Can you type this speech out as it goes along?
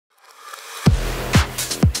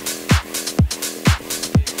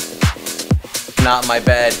not my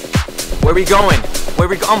bed. Where we going? Where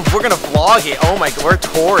we go? We're gonna vlog it. Oh my god, we're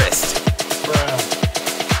tourists.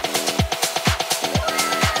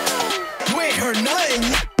 You ain't heard nothing.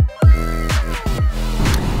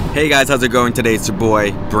 Hey guys, how's it going? Today it's your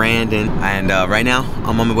boy Brandon, and right now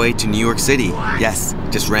I'm on my way to New York City. Yes,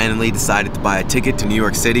 just randomly decided to buy a ticket to New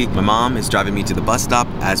York City. My mom is driving me to the bus stop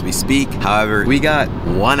as we speak. However, we got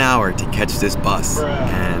 1 hour to catch this bus,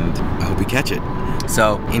 and I hope we catch it.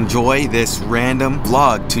 So enjoy this random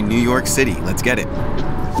vlog to New York City. Let's get it.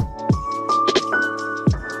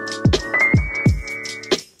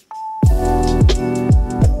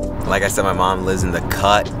 Like I said, my mom lives in the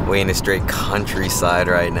cut, way in the straight countryside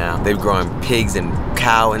right now. They're growing pigs and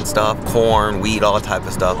cow and stuff, corn, wheat, all type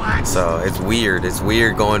of stuff. So it's weird. It's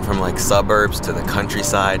weird going from like suburbs to the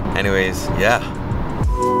countryside. Anyways, yeah.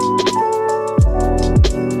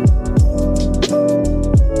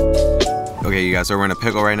 Okay, you guys, so we're in a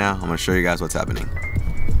pickle right now. I'm gonna show you guys what's happening.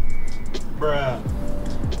 Bruh.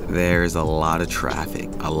 There's a lot of traffic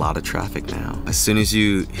now. As soon as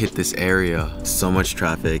you hit this area, so much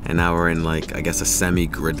traffic, and now we're in like, I guess, a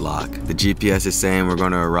semi-gridlock. The GPS is saying we're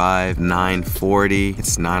gonna arrive 9:40.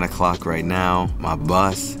 It's 9 o'clock right now. My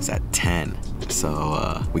bus is at 10.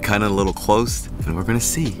 So we kinda a little close, and we're gonna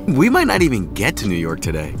see. We might not even get to New York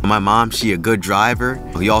today. My mom, she a good driver.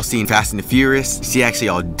 Y'all seen Fast and the Furious? She actually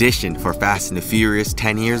auditioned for Fast and the Furious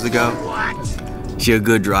 10 years ago. She a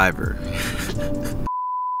good driver.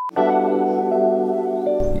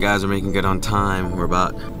 You guys are making good on time. We're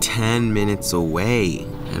about 10 minutes away,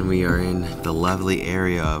 and we are in the lovely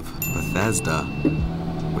area of Bethesda,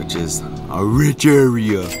 which is a rich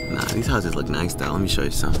area. Nah, these houses look nice though. Let me show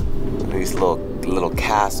you some. Look at these little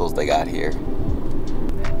castles they got here.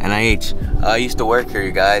 NIH. I used to work here,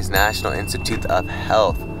 you guys. National Institute of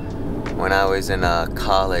Health. When I was in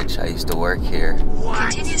college, I used to work here,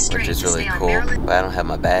 which is really cool. But I don't have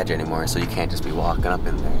my badge anymore, so you can't just be walking up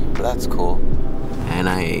in there. But that's cool.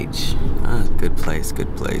 NIH. Ah, good place,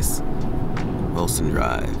 good place. Wilson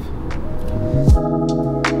Drive.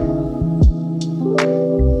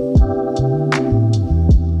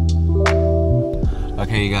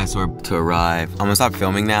 Okay, you guys, so we're to arrive. I'm gonna stop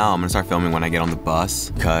filming now. I'm gonna start filming when I get on the bus,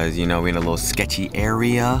 because, you know, we're in a little sketchy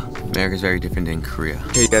area. America's very different than Korea.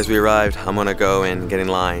 Okay, you guys, we arrived. I'm gonna go and get in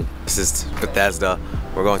line. This is Bethesda.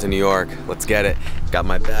 We're going to New York. Let's get it. Got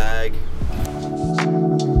my bag.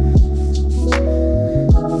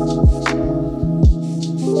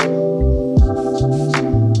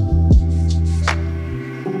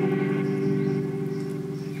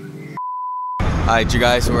 Alright, you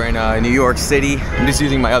guys, we're in New York City. I'm just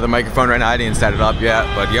using my other microphone right now. I didn't set it up yet,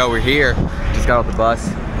 but yo, we're here. Just got off the bus,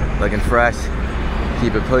 looking fresh.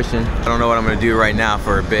 Keep it pushing. I don't know what I'm gonna do right now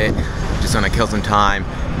for a bit. Just gonna kill some time.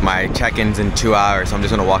 My check-in's in 2 hours, so I'm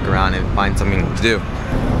just gonna walk around and find something to do.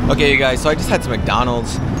 Okay, you guys, so I just had some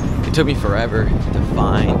McDonald's. It took me forever to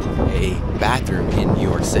find a bathroom in New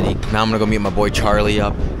York City. Now I'm gonna go meet my boy Charlie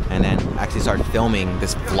up and then actually start filming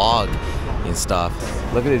this vlog and stuff.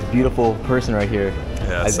 Look at this beautiful person right here.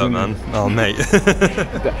 Yeah, what's up, man? Oh, mate.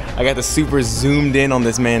 I got the super zoomed in on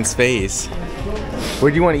this man's face.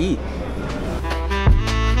 Where do you want to eat?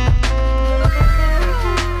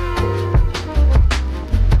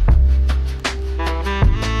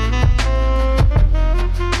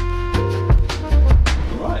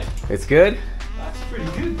 Right. It's good? That's pretty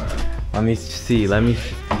good, man. Let me see,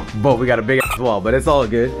 But we got a big ass wall, but it's all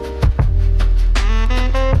good.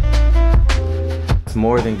 It's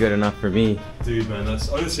more than good enough for me. Dude, man, that's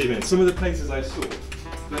honestly, man, some of the places I saw,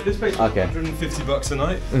 like this place was $150 a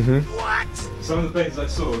night. What? Some of the places I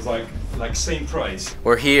saw was like same price.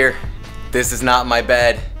 We're here. This is not my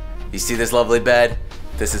bed. You see this lovely bed?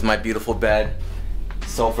 This is my beautiful bed.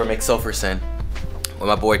 Sofa McSoferson. With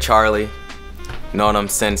my boy Charlie. Known him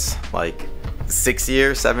since like 6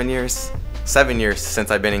 years, 7 years? 7 years since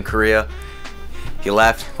I've been in Korea. He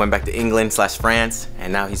left, went back to England / France,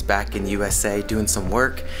 and now he's back in USA doing some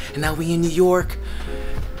work. And now we in New York,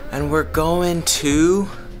 and we're going to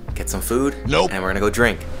get some food. Nope. And we're gonna go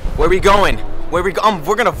drink. Where we going? Where we go?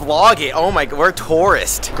 We're gonna vlog it. Oh my God, we're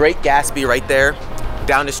tourists. Great Gatsby right there,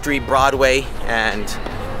 down the street, Broadway, and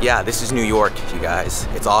yeah, this is New York, you guys.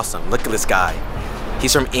 It's awesome. Look at this guy.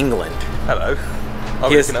 He's from England. Hello. Oh,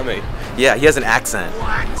 looking at me. Yeah, he has an accent.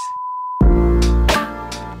 What?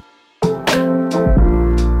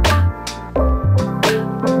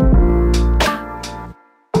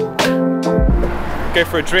 Go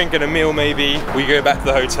for a drink and a meal maybe, we go back to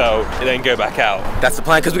the hotel and then go back out. That's the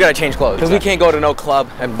plan, because we gotta change clothes. Because we can't go to no club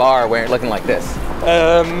and bar wearing looking like this.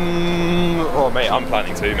 Oh mate, I'm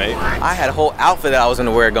planning to, mate. I had a whole outfit that I was gonna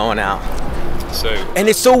wear going out. So. And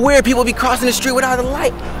it's so weird. People be crossing the street without a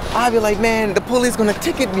light. I'd be like, man, the police gonna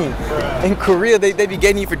ticket me. In Korea, they be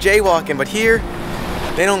getting you for jaywalking, but here,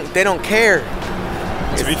 they don't care.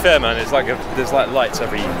 To be fair, man, it's like there's like lights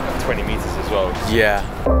every 20 meters as well. Yeah.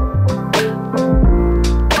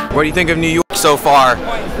 What do you think of New York so far?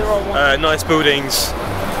 Nice buildings,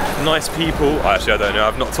 nice people. Actually, I don't know.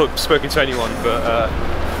 I've not spoken to anyone, but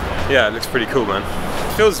yeah, it looks pretty cool, man.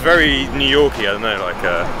 It feels very New Yorky. I don't know, like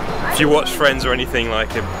if you watch Friends or anything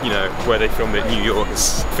like you know where they filmed it in New York, it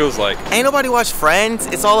feels like. Ain't nobody watch Friends.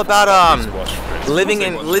 It's all about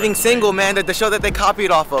living single, man. The show that they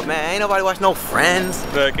copied off of, man. Ain't nobody watch no Friends.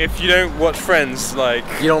 Look, if you don't watch Friends, like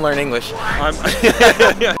you don't learn English.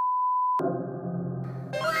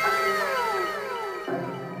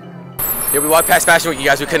 Yeah, we walked past Fashion Week, you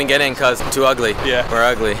guys. We couldn't get in because too ugly. Yeah, we're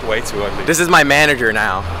ugly. Way too ugly. This is my manager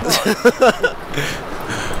now.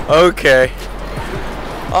 Okay.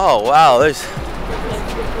 Oh wow, there's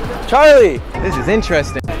Charlie. This is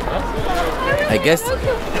interesting. I guess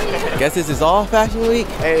this is all Fashion Week.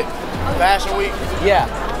 Hey, Fashion Week. Yeah.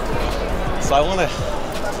 So I wanna.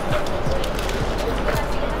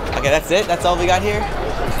 Okay, that's it. That's all we got here.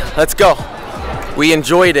 Let's go. We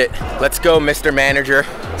enjoyed it. Let's go, Mr. Manager.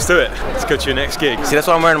 Let's do it. Let's go to your next gig. See, that's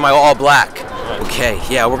why I'm wearing my all black. Okay,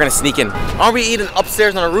 yeah, we're gonna sneak in. Aren't we eating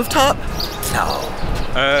upstairs on a rooftop? No.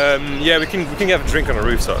 Yeah, we can have a drink on a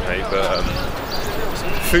rooftop, mate. But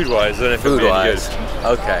food-wise, I don't know if it'll be any good.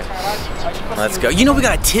 Okay. Let's go. You know we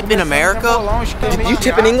got a tip in America? Did you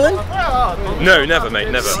tip in England? No, never,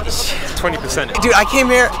 mate, never. 20%. Dude, I came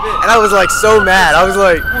here and I was like so mad. I was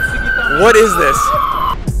like, what is this?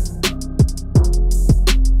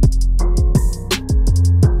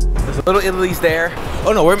 Little Italy's there.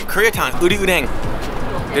 Oh no, we're in Koreatown. Udi Udang.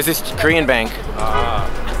 There's this Korean bank.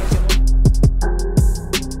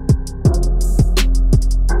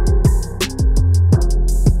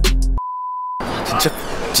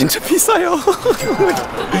 진짜 비싸요.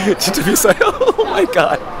 진짜 비싸요. Oh my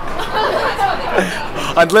god.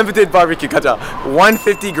 Unlimited barbecue 가자.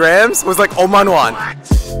 150 grams was like 5만 won.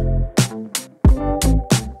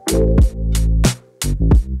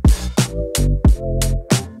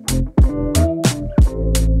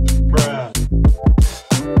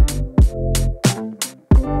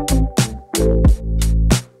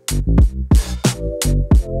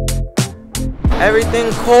 Everything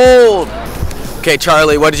cold. Okay,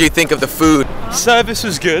 Charlie, what did you think of the food? Service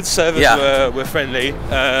was good. Service were friendly.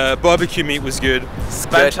 Barbecue meat was good.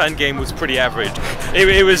 Banchan game was pretty average.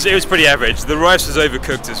 It was pretty average. The rice was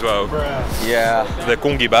overcooked as well. Yeah. The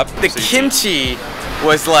gonggibap. The kimchi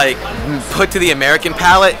was like put to the American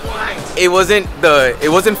palate. It wasn't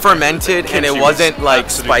fermented and it wasn't like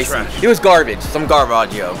spicy. Trash. It was garbage. Some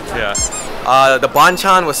garbaggio. Yeah. The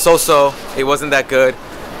banchan was so-so. It wasn't that good.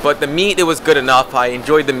 But the meat, it was good enough. I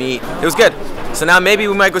enjoyed the meat. It was good. So now maybe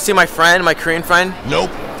we might go see my friend, my Korean friend. Nope.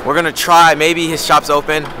 We're gonna try. Maybe his shop's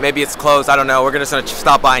open. Maybe it's closed. I don't know. We're gonna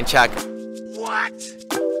stop by and check. What?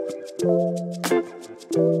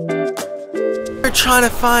 We're trying to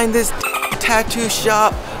find this tattoo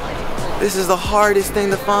shop. This is the hardest thing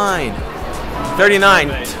to find. 39.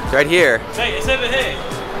 It's right here. Hey, it's over here.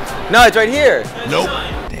 No, it's right here. Nope.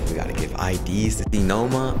 Damn, we gotta give IDs to see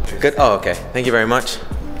Noma. Good. Oh, okay. Thank you very much.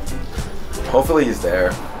 Hopefully he's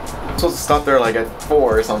there. I'm supposed to stop there like at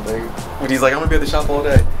 4 or something. But he's like, I'm gonna be at the shop all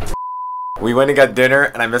day. We went and got dinner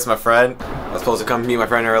and I missed my friend. I was supposed to come meet my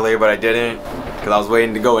friend earlier, but I didn't. Because I was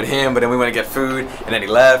waiting to go with him, but then we went to get food and then he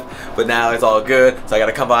left. But now it's all good, so I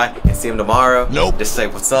gotta come by and see him tomorrow. Nope. Just say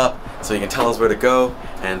what's up so he can tell us where to go.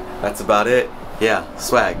 And that's about it. Yeah,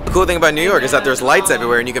 swag. The cool thing about New York is that there's lights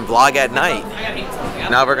everywhere and you can vlog at night.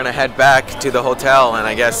 Now we're gonna head back to the hotel and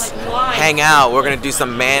I guess hang out. We're gonna do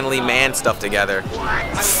some manly man stuff together.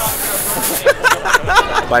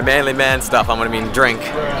 By manly man stuff, I'm gonna mean drink.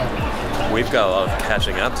 We've got a lot of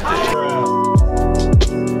catching up to do.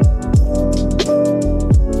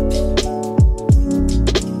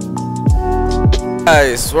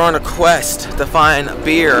 Guys, we're on a quest to find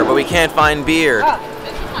beer, but we can't find beer.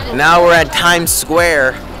 Now we're at Times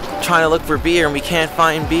Square trying to look for beer and we can't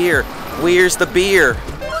find beer. Where's the beer?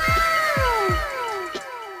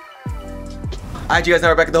 Alright, you guys, now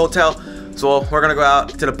we're back at the hotel. So we're gonna go out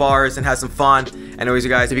to the bars and have some fun. Anyways, you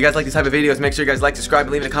guys, if you guys like these type of videos, make sure you guys like, subscribe,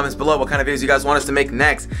 and leave in the comments below what kind of videos you guys want us to make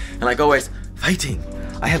next. And like always, fighting.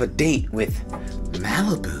 I have a date with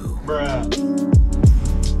Malibu. Bruh.